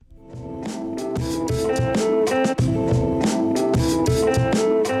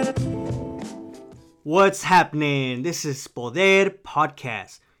What's happening? This is Poder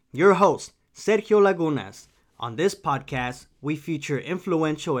Podcast. Your host, Sergio Lagunas. On this podcast, we feature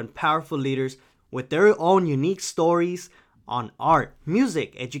influential and powerful leaders with their own unique stories on art,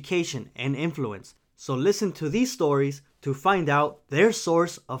 music, education, and influence. So listen to these stories to find out their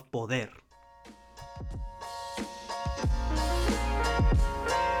source of poder.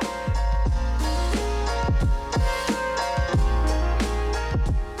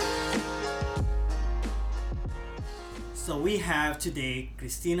 So we have today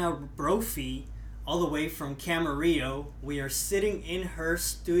Cristina Brophy, all the way from Camarillo. We are sitting in her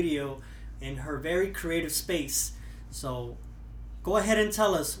studio, in her very creative space. So go ahead and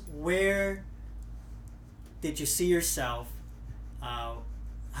tell us, where did you see yourself?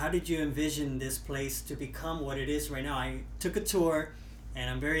 How did you envision this place to become what it is right now? I took a tour, and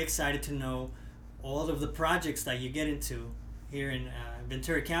I'm very excited to know all of the projects that you get into here in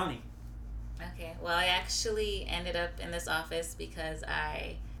Ventura County. Okay, well, I actually ended up in this office because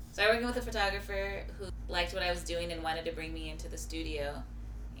I started working with a photographer who liked what I was doing and wanted to bring me into the studio.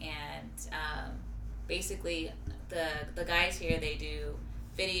 And basically, the guys here, they do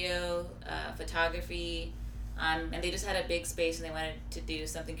video, photography, and they just had a big space and they wanted to do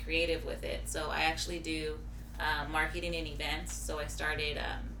something creative with it. So I actually do marketing and events. So I started,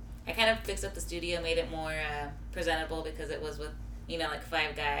 I kind of fixed up the studio, made it more presentable because it was with, like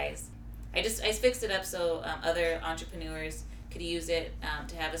 5 guys. I fixed it up so other entrepreneurs could use it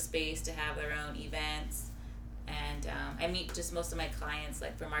to have a space, to have their own events. And I meet just most of my clients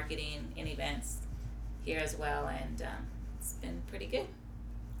like for marketing and events here as well. And it's been pretty good.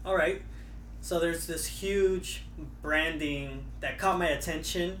 All right. So there's this huge branding that caught my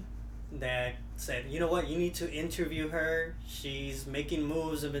attention that said, you know what, you need to interview her. She's making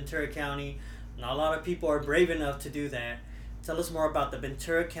moves in Ventura County. Not a lot of people are brave enough to do that. Tell us more about the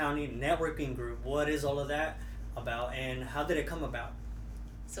Ventura County Networking Group. What is all of that about, and how did it come about?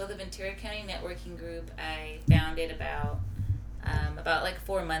 So the Ventura County Networking Group, I found it about like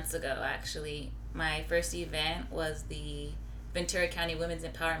 4 months ago, actually. My first event was the Ventura County Women's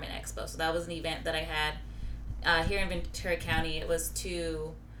Empowerment Expo. So that was an event that I had here in Ventura County. It was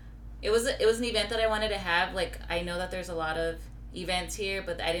an event that I wanted to have. Like, I know that there's a lot of events here,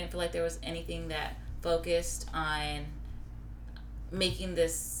 but I didn't feel like there was anything that focused on making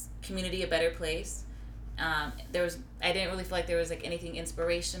this community a better place. I didn't really feel like there was like anything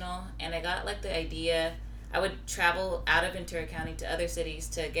inspirational, and I got like the idea. I would travel out of Ventura County to other cities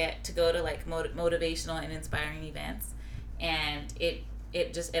to go to like motivational and inspiring events, and it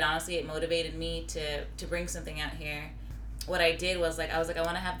honestly motivated me to bring something out here. What I did was I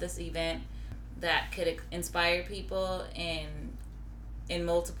want to have this event that could inspire people in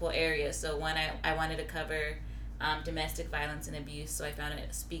multiple areas. So one, I wanted to cover domestic violence and abuse, so I found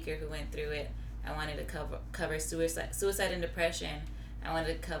a speaker who went through it. I wanted to cover suicide and depression. I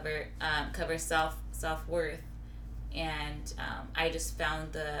wanted to cover self-worth, and I just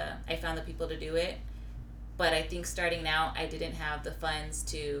found the people to do it. But I think starting out, I didn't have the funds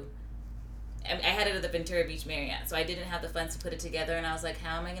to. I had it at the Ventura Beach Marriott, so I didn't have the funds to put it together, and I was like,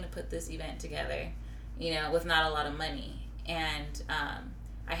 how am I going to put this event together, with not a lot of money? And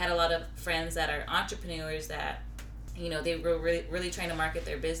I had a lot of friends that are entrepreneurs that, they were really, really trying to market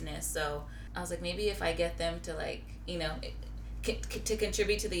their business. So I was like, maybe if I get them to to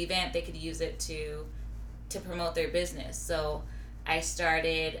contribute to the event, they could use it to promote their business. So I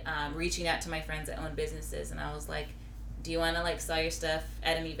started reaching out to my friends that own businesses, and I was like, do you want to sell your stuff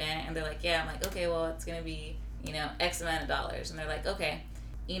at an event? And they're like, yeah. I'm like, okay, well, it's going to be, X amount of dollars. And they're like, okay.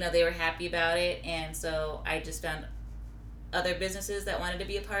 They were happy about it. And so I just found other businesses that wanted to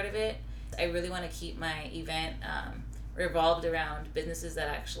be a part of it. I really want to keep my event revolved around businesses that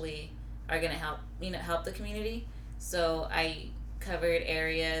actually are going to help the community. So I covered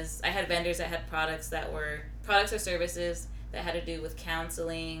areas. I had vendors that had products or services that had to do with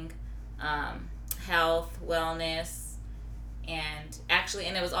counseling, health, wellness, and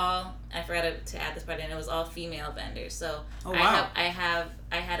it was all, I forgot to add this part in, it was all female vendors. So oh, wow. I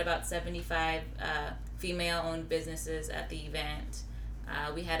had about 75 female-owned businesses at the event.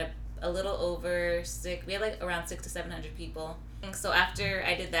 We had a little over we had around 600 to 700 people. So after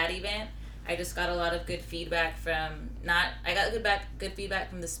I did that event, I just got a lot of good feedback good feedback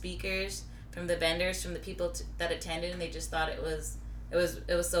from the speakers, from the vendors, from the people that attended, and they just thought it was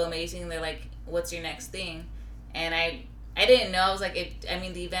so amazing. They're like, what's your next thing? And I didn't know. I was like,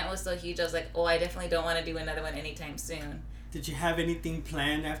 the event was so huge. I was like, oh, I definitely don't want to do another one anytime soon. Did you have anything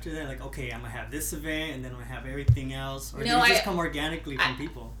planned after that? Like, okay, I'm going to have this event, and then I'm going to have everything else? Or did it just come organically from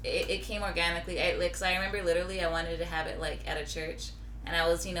people? It came organically. I remember literally I wanted to have it, at a church. And I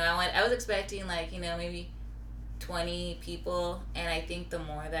was, I was expecting like, maybe 20 people, and I think the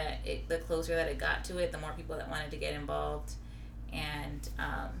closer that it got to it, the more people that wanted to get involved. And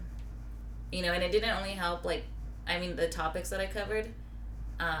and it didn't only help like, the topics that I covered,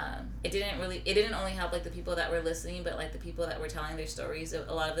 it didn't only help like the people that were listening, but like the people that were telling their stories.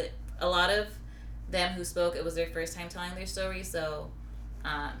 A lot of them who spoke, it was their first time telling their story. So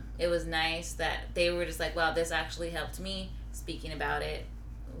it was nice that they were just like, wow, this actually helped me speaking about it.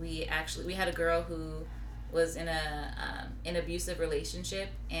 We had a girl who was in an abusive relationship,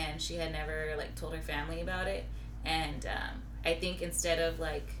 and she had never like told her family about it. And I think instead of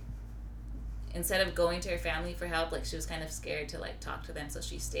going to her family for help, like she was kind of scared to like talk to them, so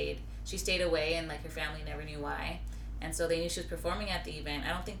she stayed away, and like her family never knew why. And so they knew she was performing at the event. I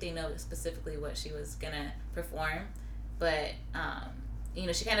don't think they know specifically what she was gonna perform, but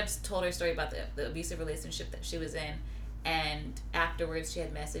she kind of told her story about the abusive relationship that she was in. And afterwards she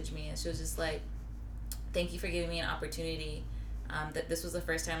had messaged me, and she was just like, thank you for giving me an opportunity. That this was the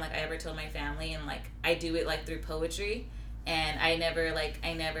first time like I ever told my family, and like I do it like through poetry, and I never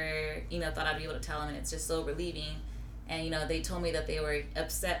thought I'd be able to tell them, and it's just so relieving. And they told me that they were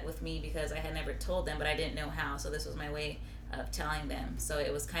upset with me because I had never told them, but I didn't know how, so this was my way of telling them. So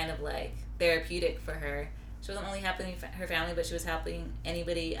it was kind of like therapeutic for her. She wasn't only helping her family, but she was helping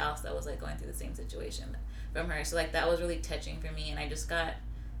anybody else that was like going through the same situation from her. So like that was really touching for me, and I just got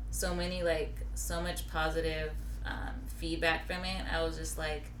so much positive feedback from it. I was just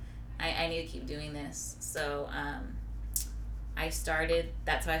like, I need to keep doing this. So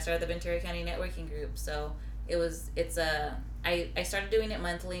that's how I started the Ventura County Networking Group. So I started doing it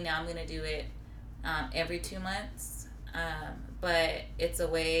monthly. Now I'm going to do it every 2 months. But it's a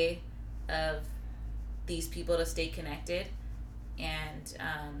way of these people to stay connected. And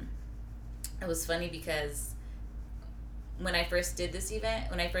it was funny because when I first did this event,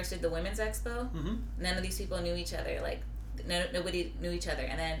 when I first did the Women's Expo, mm-hmm. none of these people knew each other. Like, nobody knew each other.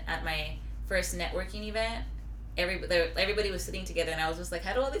 And then at my first networking event, everybody was sitting together, and I was just like,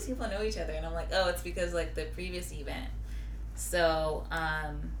 how do all these people know each other? And I'm like, oh, it's because like the previous event. So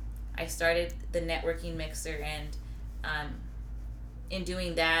I started the networking mixer, and in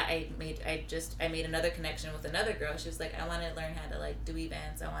doing that, I made another connection with another girl. She was like, I want to learn how to like do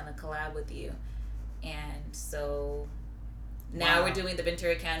events. I want to collab with you. And so now we're doing the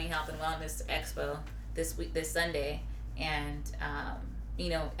Ventura County Health and Wellness Expo this Sunday, and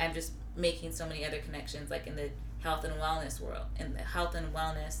I'm just making so many other connections like in the health and wellness world, in the health and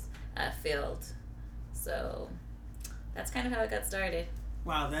wellness field. So that's kind of how it got started.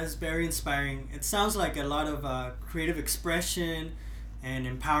 Wow, that's very inspiring. It sounds like a lot of creative expression and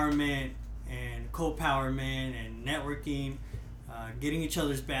empowerment and co-powerment and networking, getting each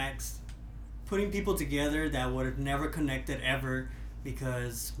other's backs, putting people together that would have never connected ever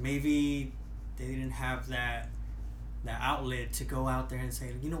because maybe they didn't have that outlet to go out there and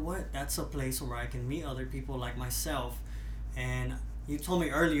say, you know what, that's a place where I can meet other people like myself. And you told me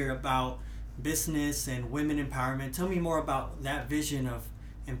earlier about business and women empowerment. Tell me more about that vision of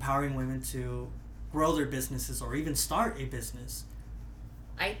empowering women to grow their businesses or even start a business.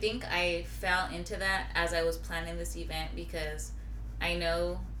 I think I fell into that as I was planning this event because I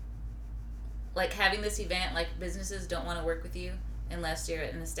know, like, having this event, like, businesses don't want to work with you unless you're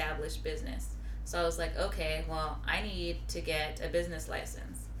an established business. So I was like, okay, well, I need to get a business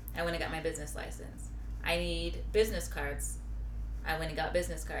license. I went and got my business license. I need business cards. I went and got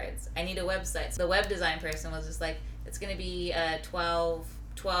business cards. I need a website. So the web design person was just like, it's going to be $1,200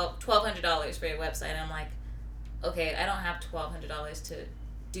 for your website. And I'm like, okay, I don't have $1,200 to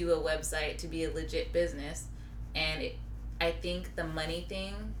do a website to be a legit business. And I think the money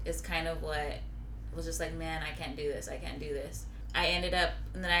thing is kind of what was just like, man, I can't do this. I ended up,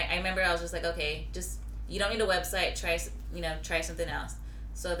 and then I remember I was just like, okay, just, you don't need a website, try something else.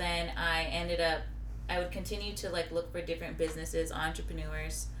 So then I would continue to like look for different businesses,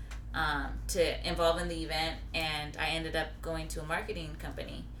 entrepreneurs, to involve in the event, and I ended up going to a marketing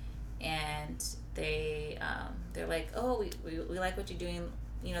company, and they're like, oh, we like what you're doing.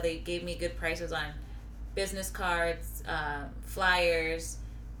 They gave me good prices on business cards, flyers,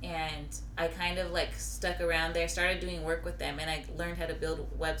 and I kind of like stuck around there, started doing work with them, and I learned how to build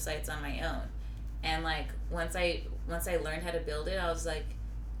websites on my own. And like once I learned how to build it, I was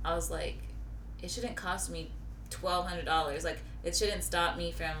like, it shouldn't cost me $1,200. Like, it shouldn't stop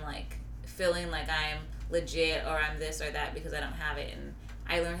me from like feeling like I'm legit or I'm this or that because I don't have it. And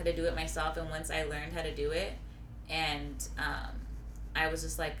I learned how to do it myself. And once I learned how to do it, and I was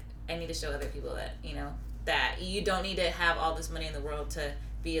just like, I need to show other people that that you don't need to have all this money in the world to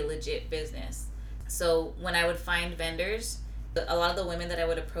be a legit business. So when I would find vendors A lot of the women that I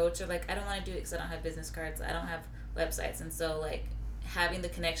would approach are like, I don't want to do it because I don't have business cards, I don't have websites. And so like having the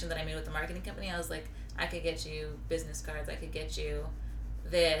connection that I made with the marketing company, I was like, I could get you business cards, I could get you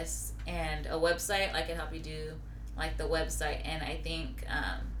this and a website. I could help you do like the website. And I think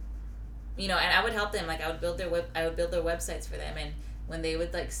and I would help them. Like I would build their websites for them. And when they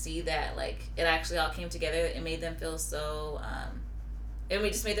would like see that like it actually all came together, it made them feel so it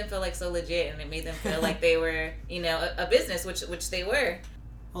just made them feel like so legit, and it made them feel like they were a business, which they were.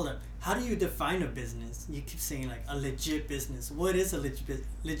 Hold up, how do you define a business? You keep saying like a legit business. What is a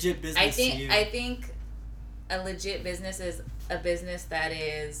legit business I to you? think a legit business is a business that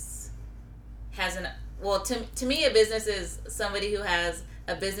to me, a business is somebody who has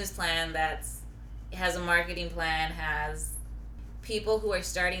a business plan, has a marketing plan, has people who are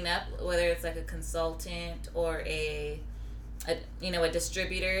starting up, whether it's like a consultant or a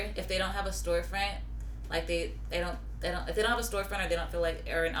distributor. If they don't have a storefront, like they don't if they don't have a storefront, or they don't feel like,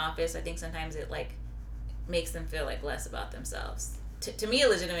 or an office, I think sometimes it like makes them feel like less about themselves. To me, a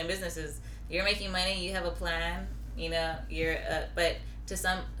legitimate business is you're making money, you have a plan, but to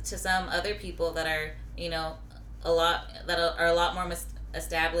some other people that are a lot more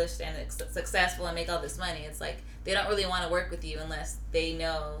established and successful and make all this money, it's like they don't really want to work with you unless they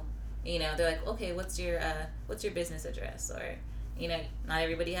know, they're like, okay, what's your business address? Or not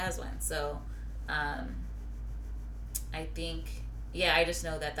everybody has one. So I think, I just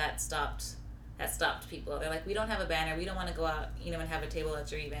know that stopped people. They're like, we don't have a banner, we don't want to go out and have a table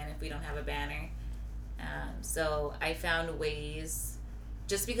at your event if we don't have a banner. So I found ways,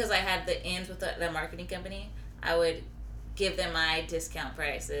 just because I had the ins with the marketing company, I would give them my discount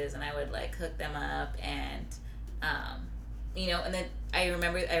prices, and I would like hook them up, and and then I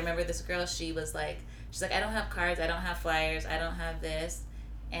remember this girl, she's like, I don't have cards, I don't have flyers, I don't have this,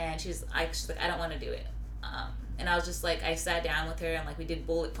 and she's like, I don't want to do it. And I was just like, I sat down with her, and like we did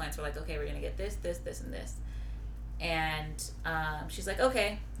bullet points. We're like, okay, we're gonna get this, this, this, and this. And she's like,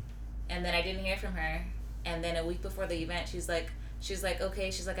 okay. And then I didn't hear from her. And then a week before the event, she's like, okay.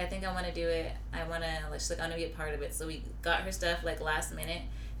 She's like, I think I want to do it. I want to be a part of it. So we got her stuff like last minute.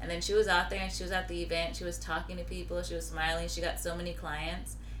 And then she was out there, and she was at the event. She was talking to people. She was smiling. She got so many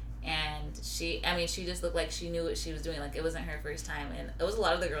clients. And she just looked like she knew what she was doing. Like it wasn't her first time. And it was a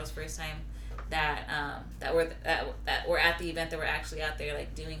lot of the girls' first time that were at the event, that were actually out there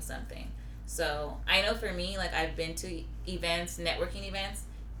like doing something. So I know for me, like I've been to events, networking events,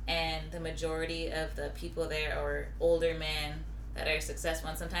 and the majority of the people there are older men that are successful.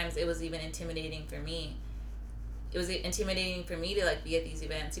 And sometimes it was even intimidating for me. It was intimidating for me to like be at these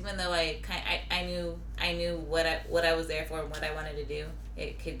events, even though I knew what I was there for and what I wanted to do.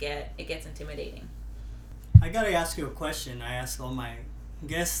 It gets intimidating. I gotta ask you a question. I ask all my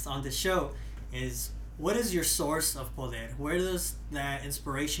guests on the show is, what is your source of poder? Where does that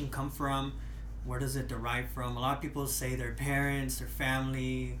inspiration come from? Where does it derive from? A lot of people say their parents, their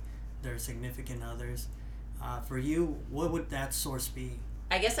family, their significant others. For you, what would that source be?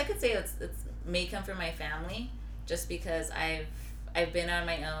 I guess I could say it may come from my family, just because I've been on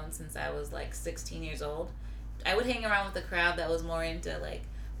my own since I was like 16 years old. I would hang around with a crowd that was more into like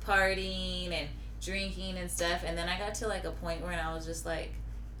partying and drinking and stuff, and then I got to like a point where I was just like,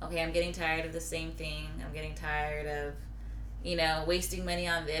 okay, I'm getting tired of the same thing. I'm getting tired of wasting money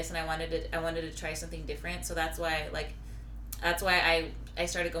on this, and I wanted to try something different. So that's why I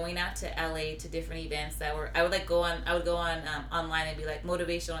started going out to LA to different events that were, I would go on online and be like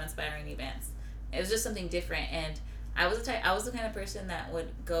motivational, inspiring events. It was just something different. And I was the kind of person that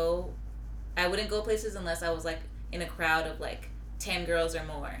I wouldn't go places unless I was like in a crowd of like 10 girls or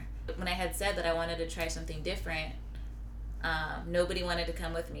more. When I had said that I wanted to try something different, nobody wanted to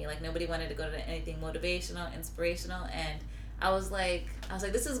come with me. Like nobody wanted to go to anything motivational, inspirational. And I was like,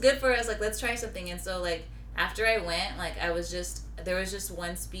 this is good for us. Like, let's try something. And so like, after I went, like there was just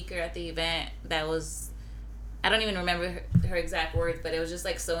one speaker at the event that was, I don't even remember her exact words, but it was just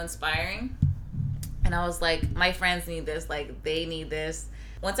like so inspiring. And I was like, my friends need this. Like they need this.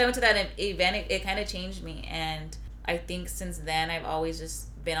 Once I went to that event, it kind of changed me. And I think since then I've always just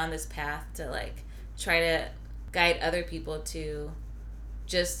been on this path to like try to guide other people to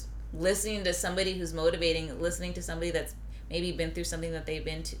just listening to somebody who's motivating, listening to somebody that's maybe been through something that they've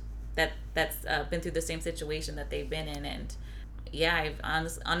been to, that's been through the same situation that they've been in. And I've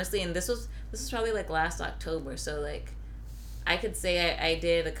honestly, and this was probably like last October, so like I could say I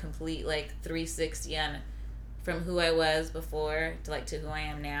did a complete like 360 on from who I was before to who I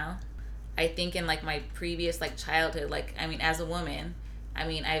am now. I think in like my previous like childhood, like as a woman,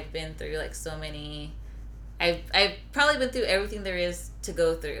 I've been through like so many, I've probably been through everything there is to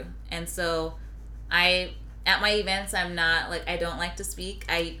go through. And so I at my events, I'm not like, I don't like to speak.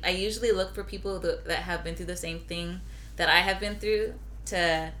 I usually look for people that have been through the same thing that I have been through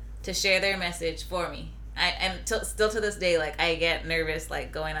to share their message for me. Still to this day, like, I get nervous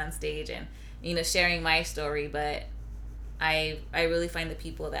like going on stage and, you know, sharing my story, but I really find the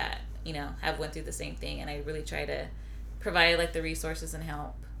people that, you know, have went through the same thing, and I really try to provide like the resources and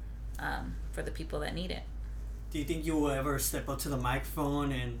help for the people that need it. Do you think you will ever step up to the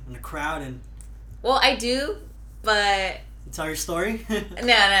microphone and in the crowd and Well, I do, but tell your story?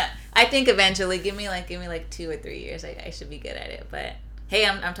 no. I think eventually, give me like 2 or 3 years, I should be good at it. But hey,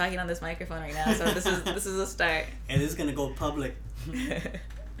 I'm talking on this microphone right now, so this is a start. And it's gonna go public.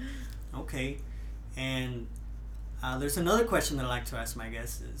 Okay, and there's another question that I like to ask my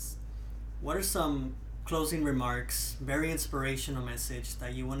guests is, what are some closing remarks, very inspirational message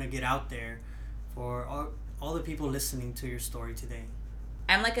that you want to get out there for all the people listening to your story today?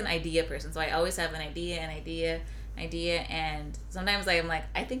 I'm like an idea person, so I always have an idea, and sometimes I'm like,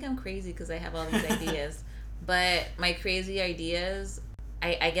 I think I'm crazy because I have all these ideas, but my crazy ideas,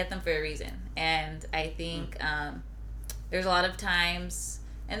 I get them for a reason, and I think there's a lot of times,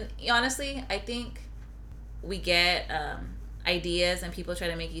 and honestly, I think we get ideas and people try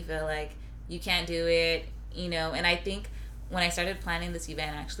to make you feel like you can't do it, you know. And I think when I started planning this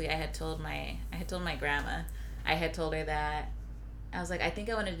event, actually, I had told my grandma, I had told her that I was like, I think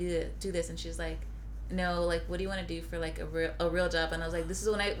I want to do this, and she's like, no, like, what do you want to do for like a real job? And I was like, this is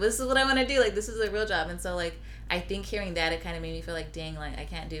what I want to do, like, this is a real job. And so like, I think hearing that, it kind of made me feel like, dang, like, I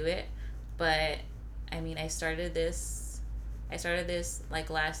can't do it. But I mean, I started this like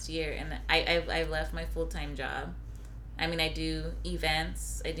last year, and I've left my full-time job. I mean, I do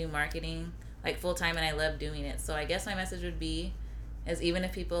events, I do marketing like full-time, and I love doing it. So I guess my message would be, is even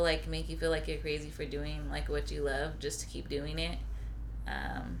if people like make you feel like you're crazy for doing like what you love, just to keep doing it.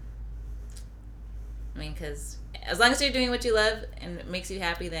 I mean, because as long as you're doing what you love and it makes you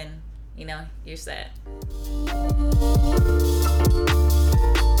happy, then, you know, you're set.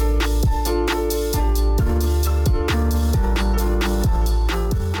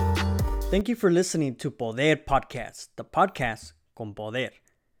 Thank you for listening to Poder Podcast, the podcast con poder.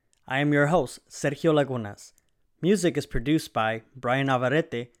 I am your host, Sergio Lagunas. Music is produced by Brian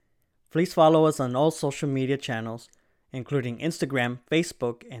Navarrete. Please follow us on all social media channels, including Instagram,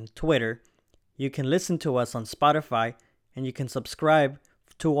 Facebook, and Twitter. You can listen to us on Spotify, and you can subscribe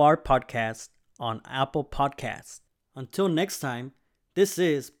to our podcast on Apple Podcasts. Until next time, this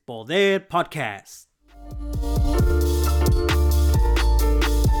is Poder Podcast.